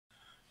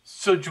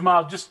So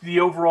Jahmile, just the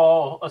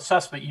overall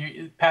assessment,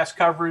 you pass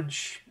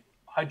coverage.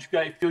 How'd you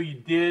guys feel you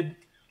did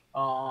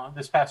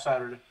this past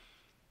Saturday?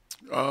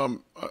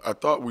 I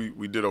thought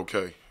we did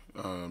okay.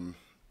 Um,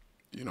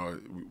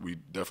 we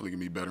definitely can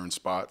be better in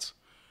spots.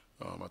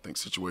 I think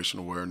situational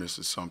awareness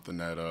is something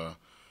that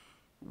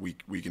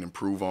we can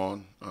improve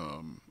on.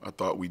 I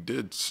thought we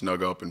did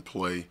snug up and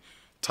play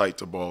tight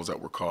to balls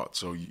that were caught,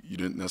 so you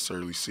didn't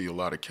necessarily see a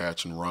lot of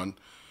catch and run.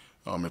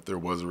 If there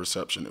was a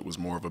reception, it was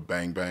more of a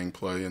bang bang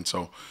play, and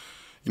so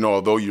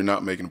although you're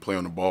not making a play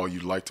on the ball,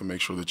 you'd like to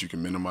make sure that you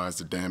can minimize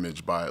the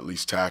damage by at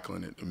least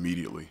tackling it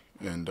immediately,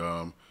 and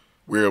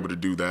we're able to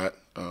do that.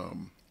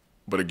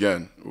 But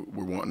again,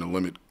 we're wanting to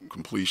limit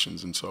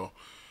completions, and so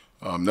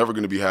I'm never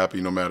going to be happy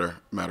no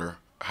matter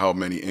how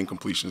many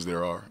incompletions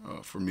there are.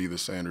 For me, the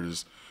standard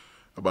is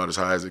about as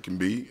high as it can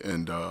be,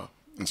 and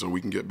so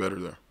we can get better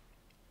there.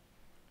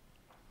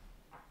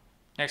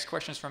 Next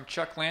question is from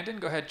Chuck Landon.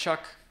 Go ahead,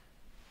 Chuck.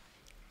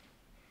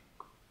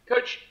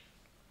 Coach,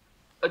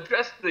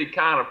 address the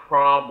kind of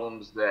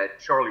problems that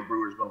Charlie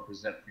Brewer is going to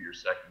present for your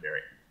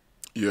secondary.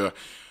 Yeah,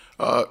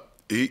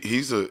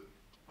 he's a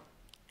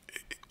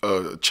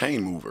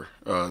chain mover,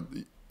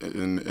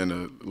 in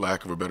a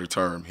lack of a better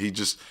term. He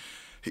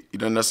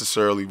doesn't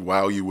necessarily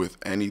wow you with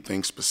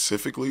anything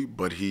specifically,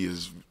 but he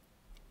is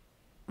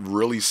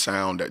really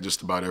sound at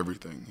just about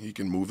everything. He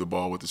can move the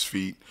ball with his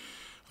feet.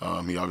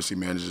 He obviously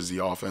manages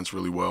the offense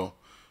really well.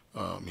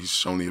 He's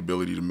shown the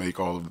ability to make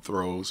all of the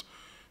throws.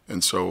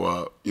 And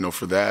so,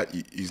 for that,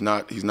 he's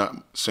not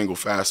single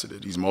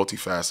faceted. He's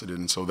multifaceted,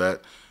 and so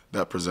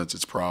that presents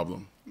its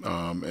problem.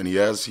 And he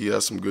has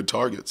some good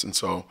targets. And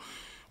so,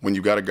 when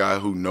you got a guy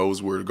who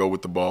knows where to go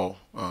with the ball,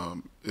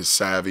 is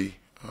savvy,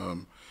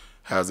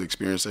 has the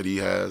experience that he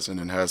has, and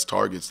then has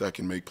targets that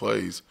can make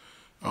plays,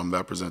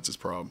 that presents its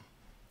problem.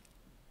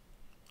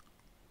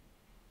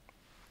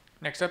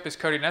 Next up is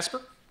Cody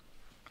Nesper.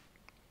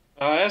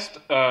 I asked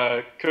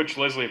Coach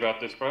Leslie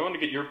about this, but I want to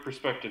get your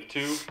perspective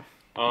too.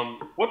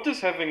 What does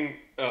having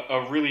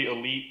a really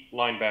elite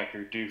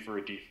linebacker do for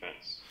a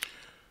defense?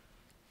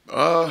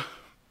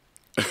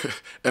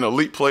 An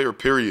elite player,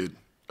 period,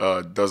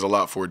 does a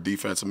lot for a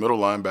defense. A middle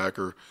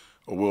linebacker,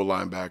 a will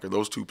linebacker,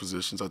 those two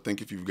positions, I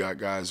think if you've got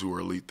guys who are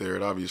elite there,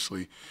 it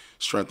obviously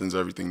strengthens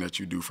everything that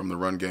you do from the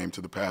run game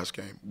to the pass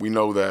game. We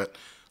know that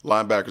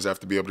linebackers have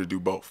to be able to do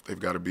both. They've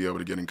got to be able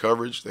to get in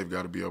coverage. They've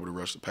got to be able to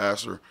rush the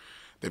passer.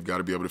 They've got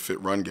to be able to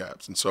fit run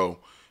gaps. And so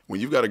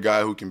when you've got a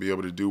guy who can be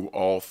able to do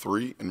all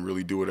three and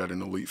really do it at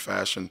an elite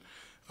fashion,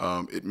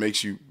 it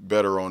makes you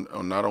better on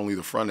not only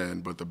the front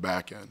end, but the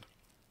back end.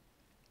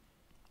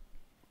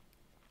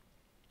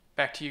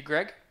 Back to you,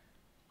 Greg.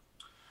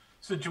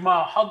 So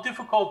Jahmile, how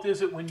difficult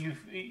is it when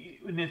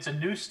it's a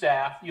new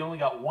staff? You only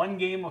got one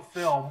game of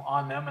film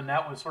on them, and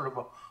that was sort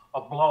of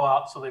a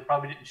blowout, so they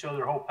probably didn't show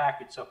their whole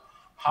package. So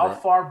how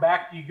far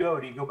back do you go?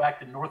 Do you go back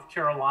to North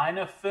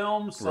Carolina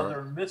film,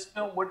 Southern Miss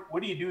film?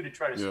 What do you do to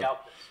try to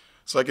scout this?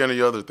 It's like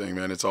any other thing,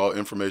 man. It's all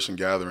information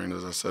gathering,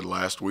 as I said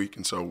last week.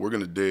 And so we're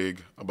going to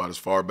dig about as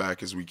far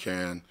back as we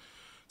can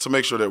to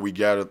make sure that we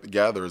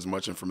gather as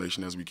much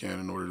information as we can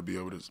in order to be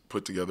able to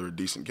put together a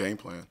decent game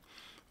plan.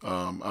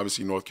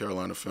 Obviously, North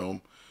Carolina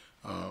film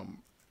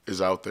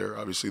is out there.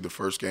 Obviously, the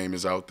first game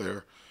is out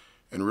there.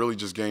 And really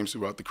just games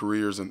throughout the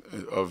careers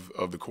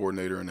of the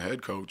coordinator and the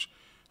head coach.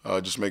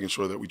 Just making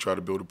sure that we try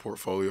to build a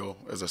portfolio,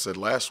 as I said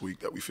last week,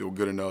 that we feel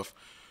good enough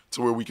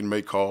to where we can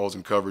make calls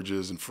and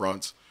coverages and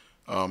fronts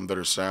that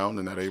are sound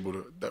and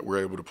that we're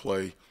able to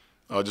play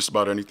just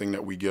about anything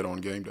that we get on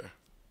game day.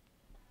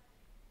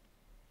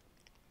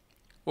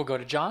 We'll go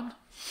to John.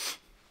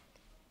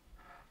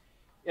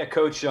 Yeah,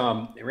 Coach,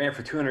 they ran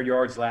for 200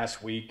 yards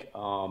last week.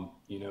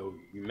 You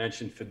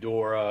mentioned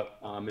Fedora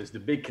is the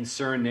big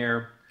concern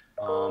there.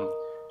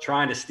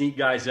 Trying to sneak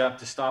guys up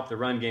to stop the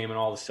run game, and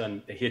all of a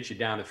sudden they hit you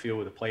down the field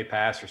with a play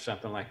pass or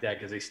something like that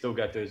because they still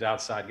got those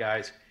outside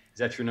guys. Is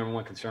that your number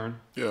one concern?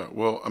 Yeah,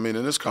 well, I mean,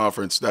 in this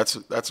conference, that's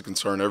a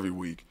concern every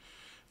week.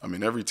 I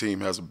mean, every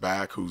team has a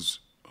back who's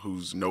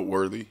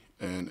noteworthy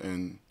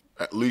and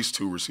at least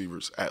two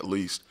receivers, at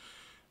least,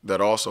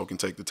 that also can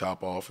take the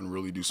top off and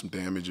really do some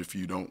damage if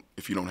you don't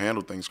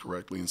handle things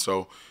correctly. And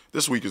so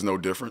this week is no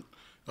different.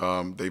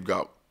 They've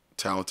got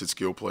talented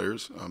skill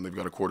players. They've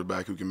got a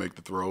quarterback who can make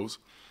the throws.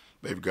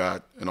 They've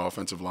got an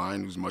offensive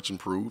line who's much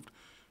improved.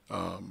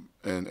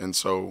 And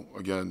so,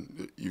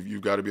 again,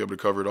 you've got to be able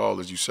to cover it all,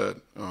 as you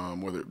said,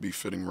 whether it be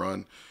fitting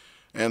run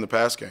and the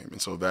pass game.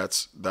 And so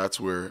that's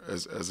where,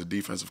 as a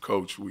defensive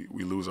coach,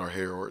 we lose our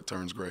hair or it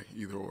turns gray,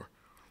 either or.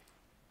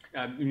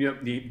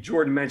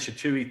 Jordan mentioned,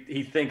 too,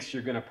 he thinks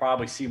you're going to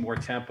probably see more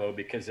tempo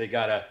because they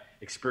got an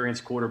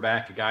experienced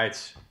quarterback, a guy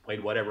that's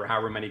played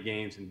however many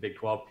games in Big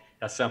 12.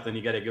 That's something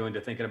you got to go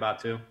into thinking about,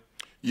 too?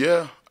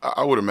 Yeah,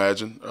 I would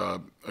imagine.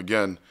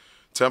 Again,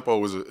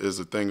 tempo is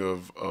a thing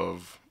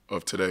of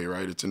today,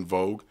 right? It's in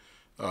vogue.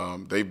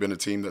 They've been a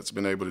team that's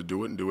been able to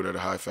do it and do it at a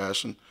high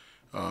fashion.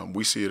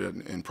 We see it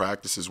in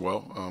practice as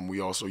well. We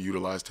also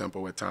utilize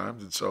tempo at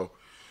times. And so,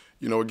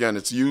 again,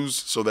 it's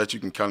used so that you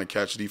can kind of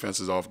catch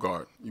defenses off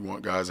guard. You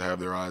want guys to have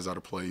their eyes out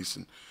of place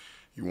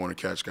You want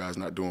to catch guys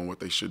not doing what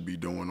they should be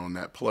doing on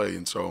that play.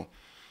 And so,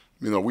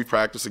 we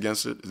practice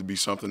against it. It'll be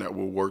something that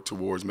we'll work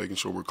towards making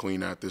sure we're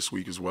clean at this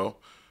week as well,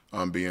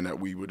 being that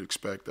we would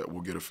expect that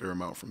we'll get a fair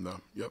amount from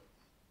them. Yep,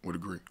 would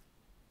agree.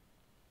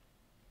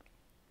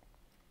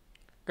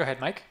 Go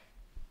ahead, Mike.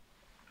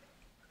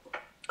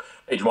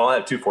 Hey, Jahmile, I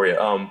have two for you.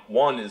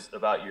 One is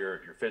about your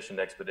fishing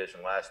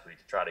expedition last week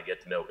to try to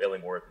get to know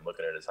Illingworth and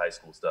looking at his high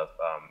school stuff.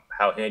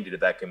 How handy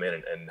did that come in,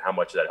 and how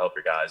much did that help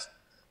your guys?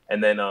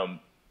 And then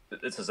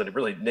this is a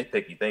really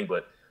nitpicky thing,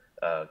 but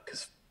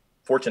because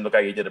Fortune looked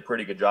like he did a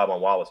pretty good job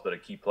on Wallace, but a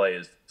key play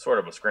is sort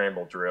of a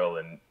scramble drill,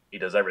 and he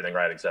does everything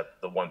right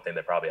except the one thing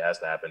that probably has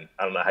to happen.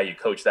 I don't know how you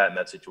coach that in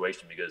that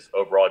situation, because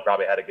overall he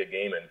probably had a good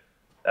game, and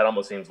that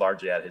almost seems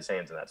largely out of his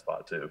hands in that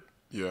spot too.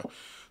 Yeah.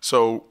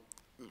 So,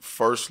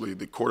 firstly,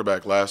 the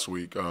quarterback last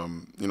week,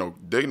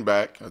 digging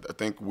back, I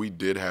think we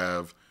did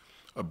have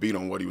a beat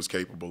on what he was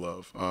capable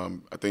of.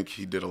 I think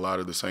he did a lot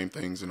of the same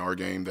things in our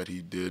game that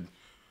he did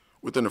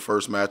within the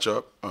first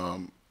matchup,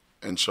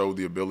 and showed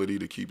the ability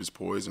to keep his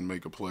poise and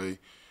make a play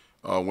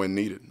when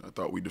needed. I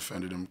thought we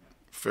defended him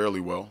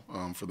fairly well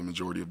for the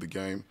majority of the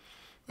game.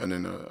 And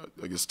then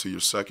I guess to your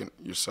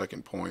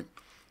second point,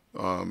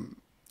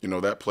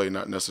 that play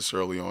not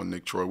necessarily on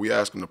Nick Troy. We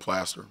asked him to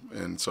plaster,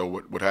 and so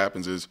what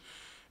happens is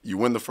you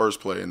win the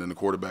first play, and then the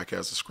quarterback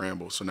has to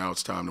scramble. So now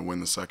it's time to win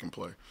the second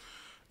play.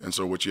 And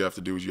so what you have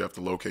to do is you have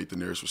to locate the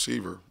nearest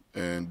receiver,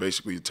 and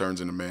basically it turns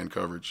into man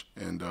coverage.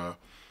 And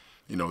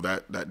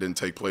that didn't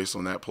take place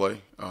on that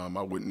play. I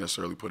wouldn't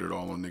necessarily put it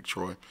all on Nick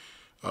Troy.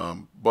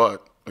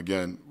 But,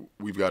 again,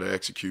 we've got to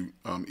execute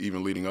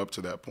even leading up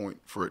to that point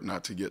for it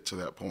not to get to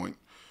that point.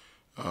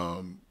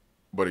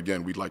 But,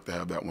 again, we'd like to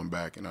have that one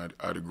back, and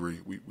I'd agree.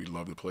 We'd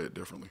love to play it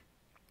differently.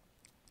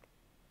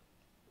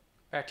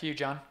 Back to you,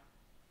 John.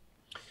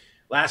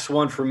 Last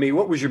one for me.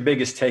 What was your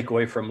biggest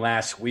takeaway from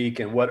last week,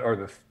 and what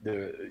are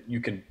the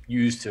you can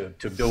use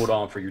to build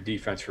on for your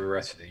defense for the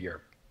rest of the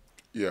year?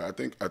 Yeah, I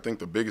think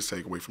the biggest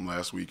takeaway from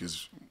last week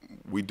is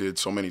we did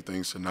so many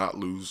things to not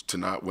lose, to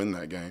not win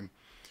that game,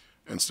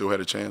 and still had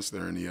a chance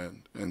there in the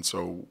end. And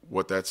so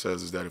what that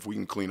says is that if we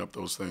can clean up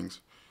those things,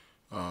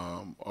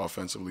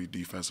 offensively,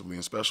 defensively,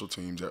 and special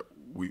teams, that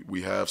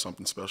we have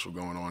something special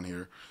going on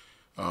here.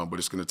 But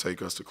it's going to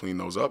take us to clean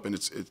those up, and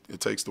it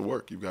takes the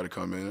work. You've got to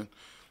come in,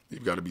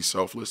 you've got to be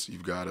selfless,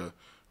 you've got to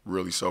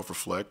really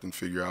self-reflect and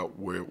figure out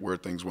where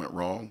things went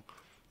wrong,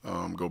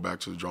 go back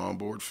to the drawing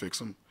board, fix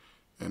them,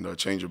 and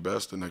change your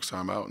best the next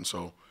time out. And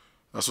so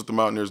that's what the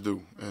Mountaineers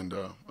do, and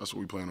that's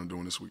what we plan on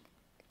doing this week.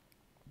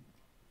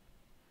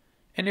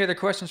 Any other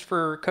questions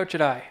for Coach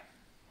Addae?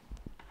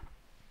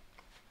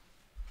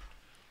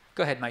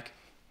 Go ahead, Mike.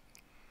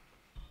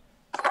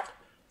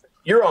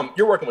 You're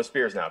working with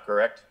Spears now,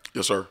 correct?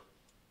 Yes, sir.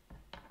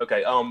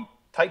 Okay.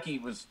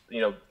 Tyke was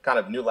kind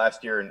of new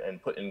last year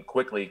and put in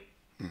quickly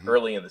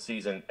early in the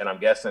season, and I'm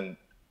guessing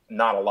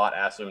not a lot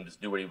asked him to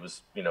just do what he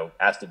was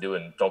asked to do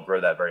and don't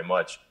grow that very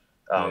much.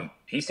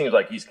 He seems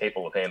like he's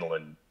capable of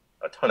handling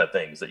a ton of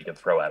things that you can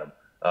throw at him.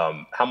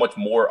 How much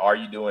more are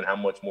you doing? How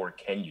much more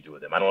can you do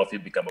with him? I don't know if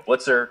he'd become a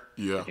blitzer,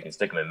 if you can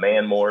stick him in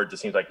man more. It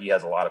just seems like he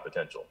has a lot of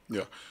potential.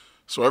 Yeah.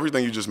 So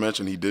everything you just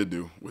mentioned, he did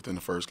do within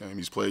the first game.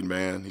 He's played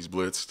man, he's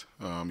blitzed,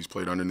 he's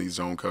played underneath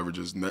zone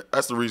coverages, and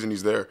that's the reason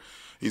he's there.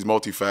 He's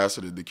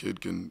multifaceted. The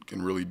kid can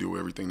really do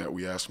everything that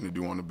we ask him to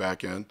do on the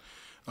back end.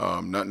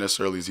 Not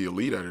necessarily is he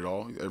elite at it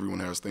all.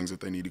 Everyone has things that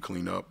they need to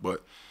clean up,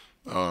 but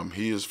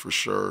he is for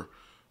sure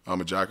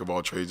a jack of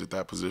all trades at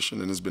that position,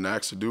 and has been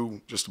asked to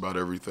do just about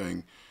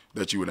everything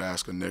that you would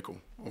ask a nickel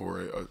or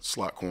a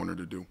slot corner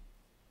to do.